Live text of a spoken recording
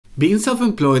Being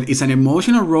self-employed is an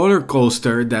emotional roller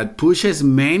coaster that pushes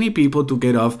many people to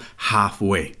get off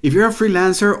halfway. If you're a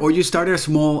freelancer or you started a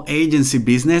small agency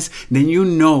business, then you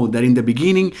know that in the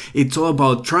beginning, it's all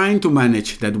about trying to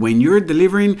manage that when you're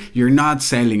delivering, you're not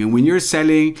selling, and when you're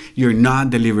selling, you're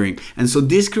not delivering. And so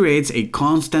this creates a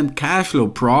constant cash flow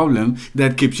problem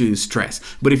that keeps you in stress.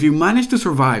 But if you manage to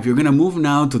survive, you're gonna move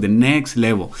now to the next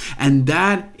level. And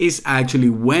that is actually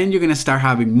when you're gonna start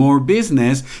having more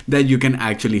business that you can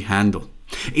actually handle.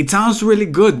 It sounds really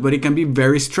good, but it can be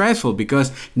very stressful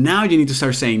because now you need to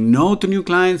start saying no to new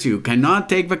clients. You cannot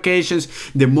take vacations.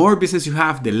 The more business you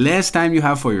have, the less time you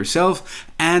have for yourself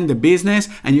and the business,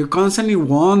 and you're constantly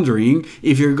wondering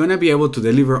if you're gonna be able to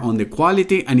deliver on the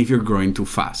quality and if you're growing too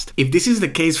fast. If this is the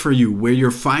case for you, where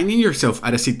you're finding yourself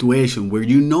at a situation where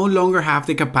you no longer have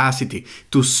the capacity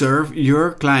to serve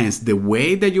your clients the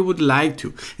way that you would like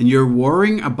to, and you're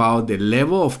worrying about the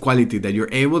level of quality that you're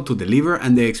able to deliver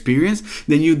and the experience,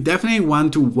 then you definitely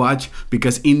want to watch,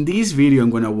 because in this video I'm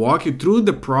going to walk you through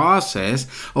the process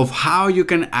of how you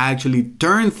can actually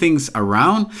turn things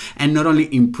around and not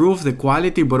only improve the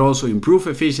quality but also improve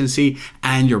efficiency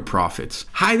and your profits.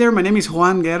 Hi there, my name is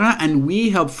Juan and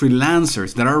we help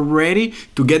freelancers that are ready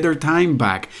to get their time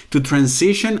back, to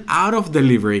transition out of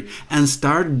delivery and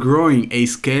start growing a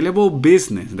scalable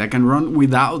business that can run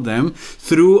without them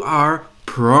through our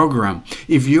program.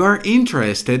 If you are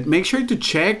interested, make sure to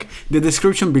check the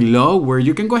description below where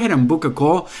you can go ahead and book a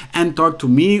call and talk to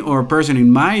me or a person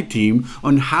in my team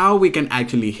on how we can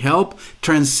actually help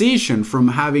transition from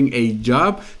having a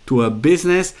job to a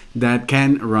business that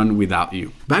can run without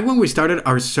you. Back when we started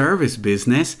our service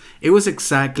business, it was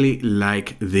exactly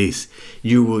like this.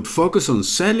 You would focus on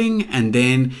selling and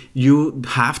then you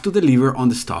have to deliver on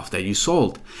the stuff that you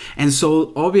sold. And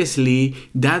so obviously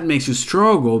that makes you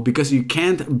struggle because you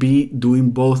can't be doing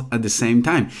both at the same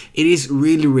time. It is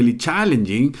really, really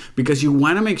challenging because you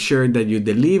want to make sure that you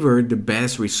deliver the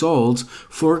best results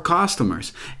for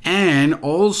customers. And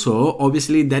also,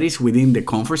 obviously, that is within the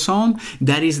comfort zone.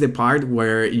 That is the part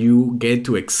where you get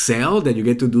to excel, that you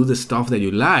get to do the stuff that you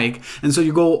like, and so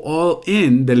you go all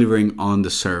in delivering on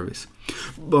the service.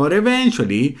 But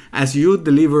eventually, as you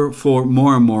deliver for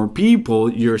more and more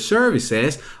people your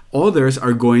services, others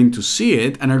are going to see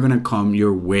it and are going to come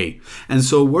your way. And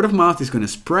so word of mouth is going to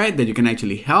spread that you can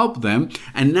actually help them.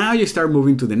 And now you start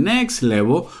moving to the next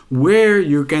level where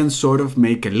you can sort of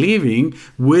make a living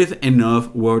with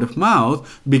enough word of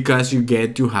mouth because you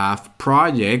get to have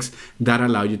projects that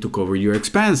allow you to cover your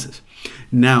expenses.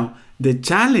 Now, the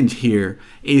challenge here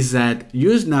is that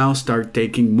you now start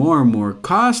taking more and more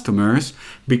customers,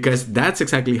 because that's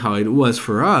exactly how it was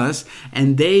for us,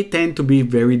 and they tend to be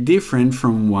very different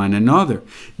from one another.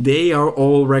 They are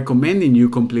all recommending you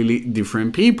completely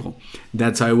different people.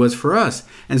 That's how it was for us.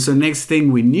 And so next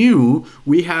thing we knew,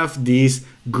 we have this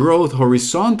growth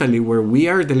horizontally where we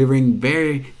are delivering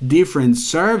very different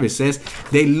services.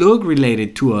 They look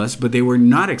related to us, but they were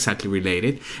not exactly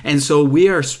related. And so we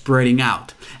are spreading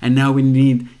out. And now we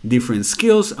need different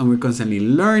skills and we're constantly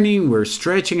learning, we're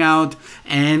stretching out.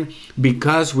 And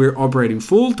because we're operating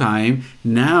full time,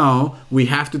 now we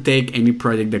have to take any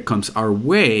project that comes our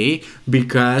way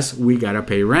because we gotta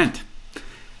pay rent.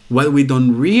 What we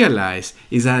don't realize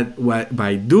is that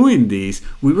by doing this,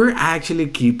 we were actually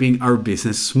keeping our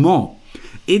business small.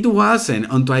 It wasn't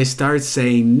until I started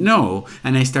saying no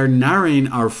and I started narrowing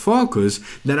our focus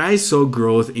that I saw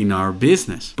growth in our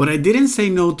business. But I didn't say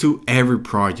no to every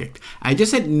project. I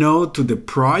just said no to the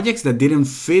projects that didn't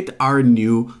fit our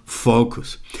new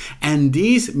focus. And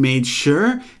this made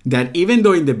sure that even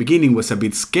though in the beginning was a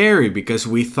bit scary because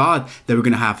we thought that we're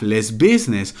gonna have less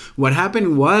business, what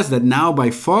happened was that now by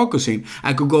focusing,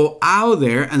 I could go out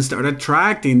there and start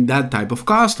attracting that type of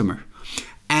customer.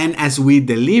 And as we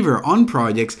deliver on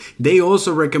projects, they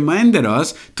also recommended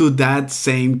us to that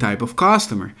same type of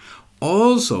customer.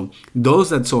 Also, those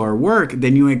that saw our work,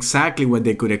 they knew exactly what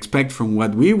they could expect from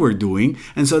what we were doing,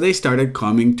 and so they started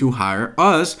coming to hire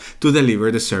us to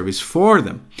deliver the service for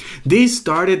them. This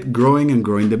started growing and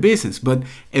growing the business, but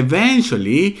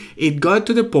eventually it got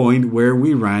to the point where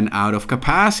we ran out of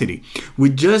capacity. We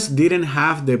just didn't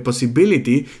have the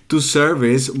possibility to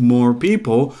service more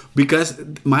people because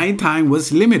my time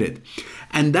was limited.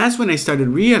 And that's when I started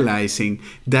realizing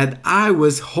that I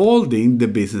was holding the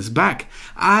business back.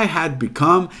 I had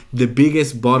become the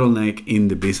biggest bottleneck in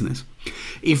the business.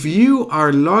 If you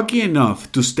are lucky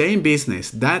enough to stay in business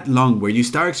that long where you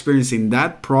start experiencing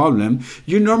that problem,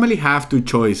 you normally have two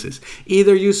choices.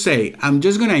 Either you say, I'm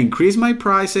just going to increase my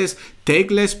prices, take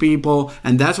less people,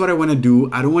 and that's what I want to do.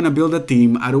 I don't want to build a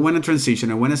team. I don't want to transition.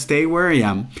 I want to stay where I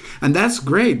am. And that's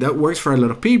great. That works for a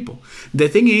lot of people. The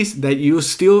thing is that you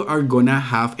still are going to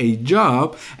have a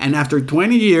job, and after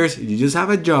 20 years, you just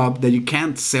have a job that you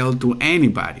can't sell to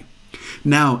anybody.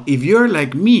 Now, if you're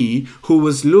like me, who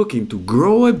was looking to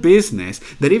grow a business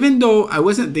that even though I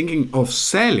wasn't thinking of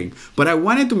selling, but I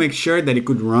wanted to make sure that it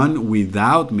could run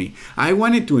without me. I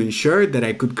wanted to ensure that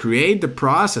I could create the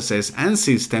processes and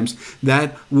systems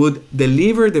that would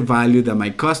deliver the value that my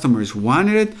customers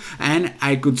wanted, and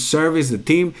I could service the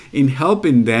team in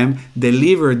helping them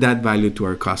deliver that value to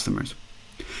our customers.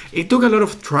 It took a lot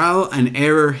of trial and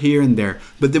error here and there,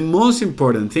 but the most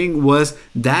important thing was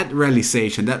that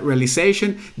realization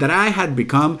that I had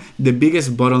become the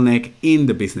biggest bottleneck in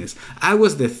the business. I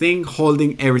was the thing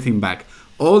holding everything back.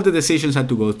 All the decisions had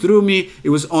to go through me. It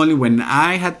was only when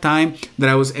I had time that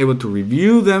I was able to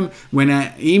review them. When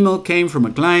an email came from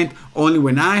a client, only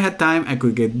when I had time I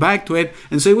could get back to it.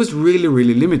 And so it was really,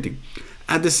 really limiting.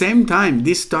 At the same time,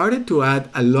 this started to add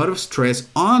a lot of stress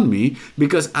on me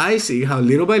because I see how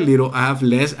little by little I have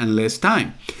less and less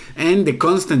time. And the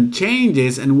constant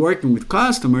changes and working with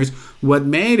customers, what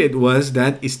made it was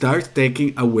that it starts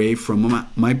taking away from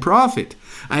my profit.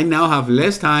 I now have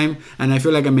less time and I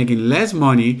feel like I'm making less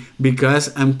money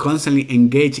because I'm constantly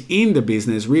engaged in the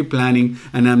business, replanning,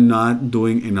 and I'm not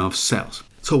doing enough sales.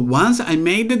 So once I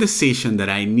made the decision that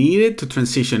I needed to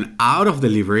transition out of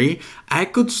delivery, I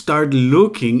could start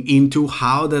looking into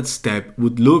how that step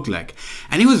would look like.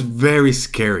 And it was very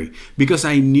scary because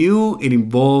I knew it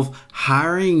involved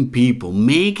hiring people,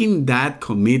 making that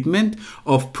commitment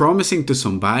of promising to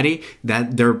somebody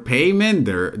that their payment,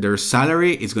 their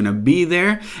salary is going to be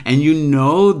there, and you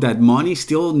know that money is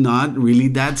still not really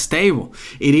that stable.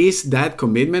 It is that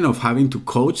commitment of having to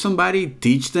coach somebody,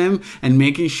 teach them, and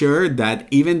making sure that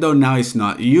even though now it's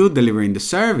not you delivering the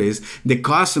service, the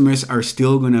customers are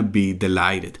still going to be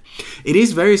delighted. It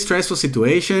is a very stressful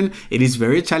situation. It is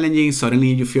very challenging. Suddenly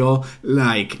you feel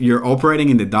like you're operating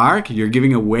in the dark. You're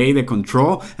giving away the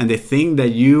control and the thing that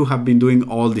you have been doing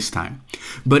all this time.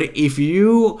 But if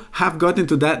you have gotten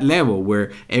to that level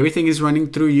where everything is running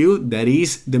through you, that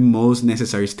is the most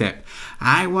necessary step.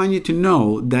 I want you to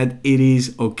know that it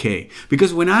is okay.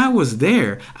 Because when I was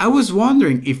there, I was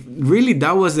wondering if really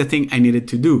that was the thing I needed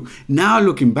to do. Now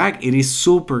looking back, it is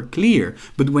super clear.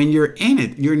 But when you're in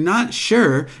it, you're not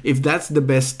sure if that's the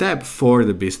best step for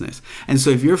the business. And so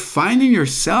if you're finding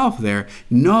yourself there,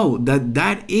 know that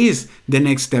that is the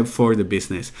next step for the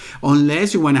business.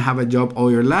 Unless you want to have a job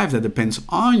all your life that depends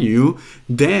on you,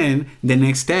 then the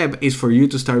next step is for you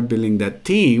to start building that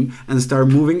team and start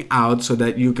moving out so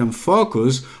that you can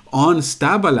focus on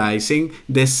stabilizing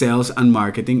the sales and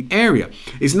marketing area.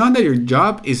 It's not that your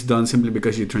job is done simply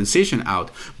because you transition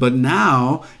out, but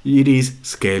now it is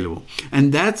scalable.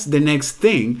 And that's the next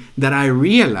thing that I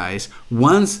realized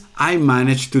once I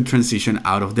managed to transition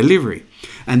out of delivery.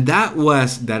 And that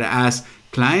was that as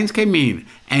clients came in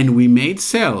and we made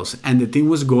sales and the team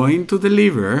was going to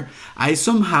deliver, I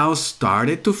somehow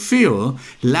started to feel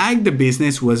like the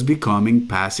business was becoming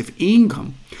passive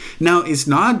income. Now, it's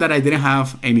not that I didn't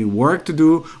have any work to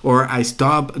do or I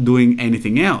stopped doing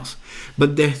anything else.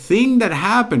 But the thing that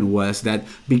happened was that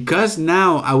because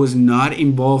now I was not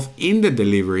involved in the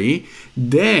delivery,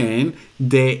 then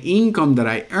the income that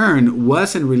I earned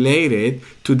wasn't related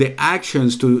to the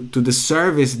actions, to the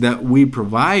service that we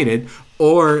provided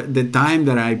or the time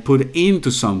that I put into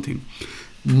something.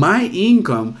 My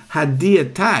income had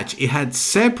detached, it had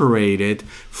separated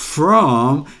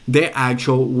from the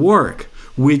actual work,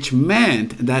 which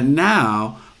meant that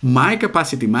now my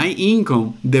capacity, my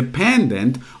income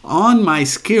dependent on my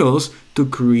skills to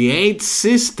create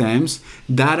systems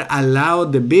that allow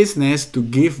the business to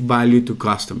give value to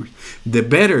customers. The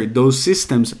better those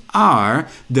systems are,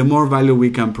 the more value we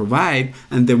can provide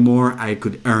and the more I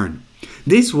could earn.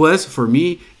 This was for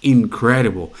me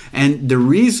incredible, and the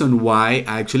reason why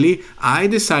actually I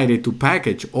decided to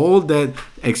package all that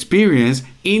experience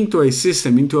into a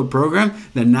system, into a program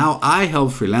that now I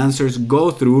help freelancers go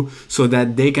through so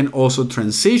that they can also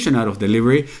transition out of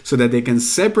delivery, so that they can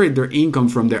separate their income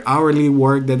from their hourly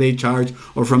work that they charge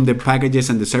or from the packages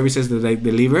and the services that they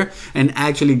deliver, and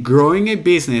actually growing a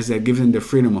business that gives them the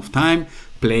freedom of time,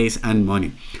 place, and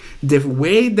money. The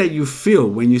way that you feel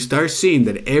when you start seeing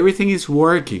that everything is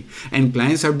working and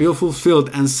clients are being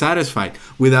fulfilled and satisfied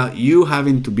without you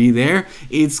having to be there,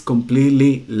 it's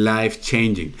completely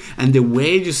life-changing. And the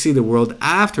way you see the world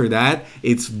after that,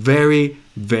 it's very,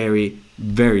 very,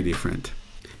 very different.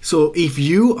 So if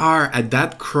you are at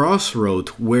that crossroad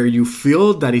where you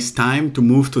feel that it's time to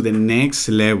move to the next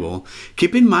level,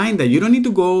 keep in mind that you don't need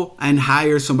to go and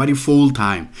hire somebody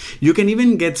full-time. You can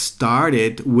even get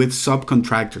started with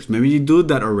subcontractors. Maybe you do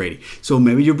that already. So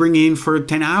maybe you bring in for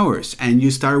 10 hours and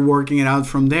you start working it out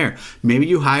from there. Maybe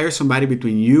you hire somebody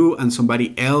between you and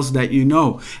somebody else that you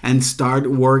know and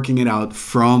start working it out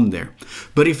from there.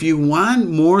 But if you want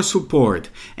more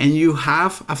support and you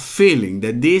have a feeling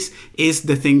that this is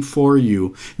the thing for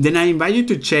you, then I invite you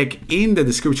to check in the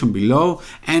description below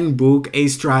and book a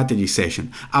strategy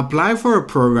session. Apply for a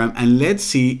program and let's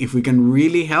see if we can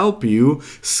really help you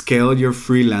scale your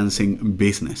freelancing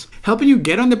business. Helping you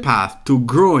get on the path to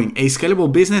growing a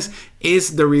scalable business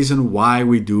is the reason why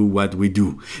we do what we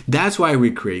do. That's why we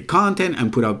create content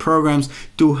and put out programs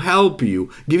to help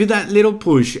you, give you that little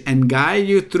push and guide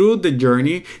you through the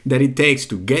journey that it takes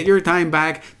to get your time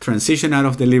back, transition out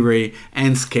of delivery,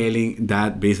 and scaling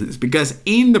that business. Because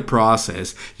in the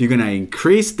process, you're gonna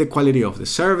increase the quality of the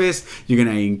service, you're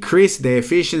gonna increase the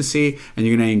efficiency, and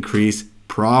you're gonna increase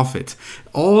profit.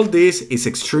 All this is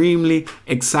extremely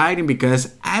exciting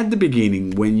because at the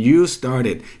beginning, when you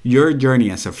started your journey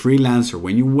as a freelancer,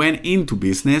 when you went into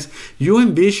business, you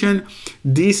envisioned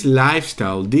this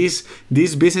lifestyle, this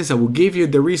business that will give you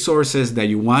the resources that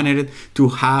you wanted to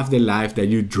have the life that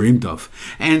you dreamed of.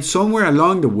 And somewhere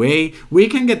along the way, we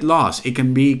can get lost. It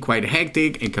can be quite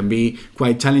hectic. It can be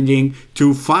quite challenging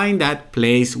to find that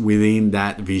place within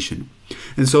that vision.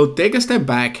 And so take a step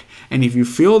back, and if you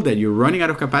feel that you're running out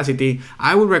of capacity,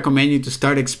 I would recommend you to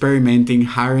start experimenting,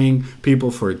 hiring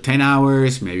people for 10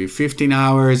 hours, maybe 15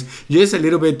 hours, just a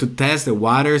little bit to test the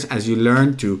waters as you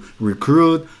learn to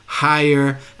recruit,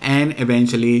 hire, and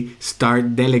eventually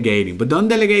start delegating. But don't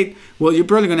delegate, well, you're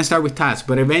probably gonna start with tasks,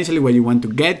 but eventually what you want to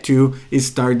get to is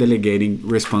start delegating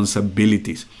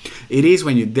responsibilities. It is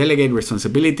when you delegate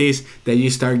responsibilities that you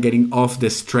start getting off the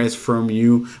stress from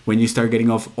you, when you start getting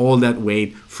off all that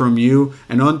weight from you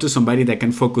and onto somebody that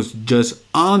can focus just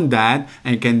on that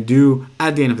and can do,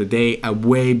 at the end of the day, a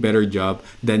way better job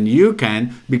than you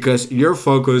can, because your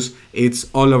focus, it's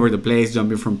all over the place,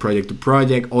 jumping from project to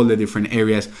project, all the different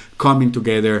areas coming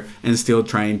together and still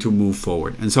trying to move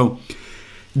forward. And so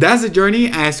that's the journey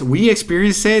as we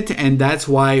experience it, and that's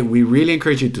why we really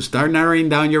encourage you to start narrowing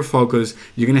down your focus.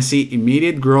 You're gonna see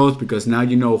immediate growth because now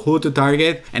you know who to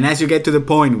target, and as you get to the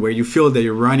point where you feel that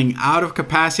you're running out of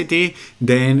capacity,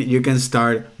 then you can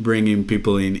start bringing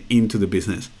people into the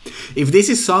business. If this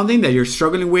is something that you're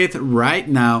struggling with right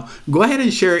now, go ahead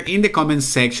and share in the comments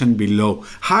section below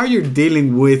how you're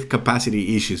dealing with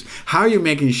capacity issues. How are you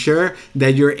making sure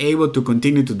that you're able to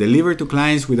continue to deliver to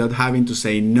clients without having to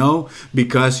say no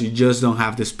because you just don't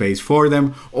have the space for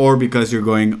them or because you're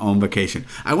going on vacation.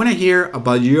 I want to hear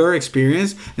about your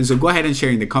experience, and so go ahead and share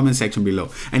in the comment section below.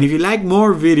 And if you like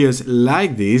more videos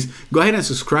like this, go ahead and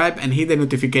subscribe and hit the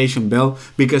notification bell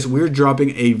because we're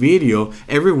dropping a video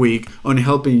every week on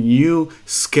helping you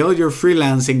scale your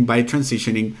freelancing by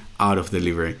transitioning out of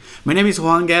delivery. My name is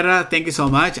Juan Guerra. Thank you so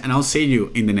much, and I'll see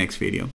you in the next video.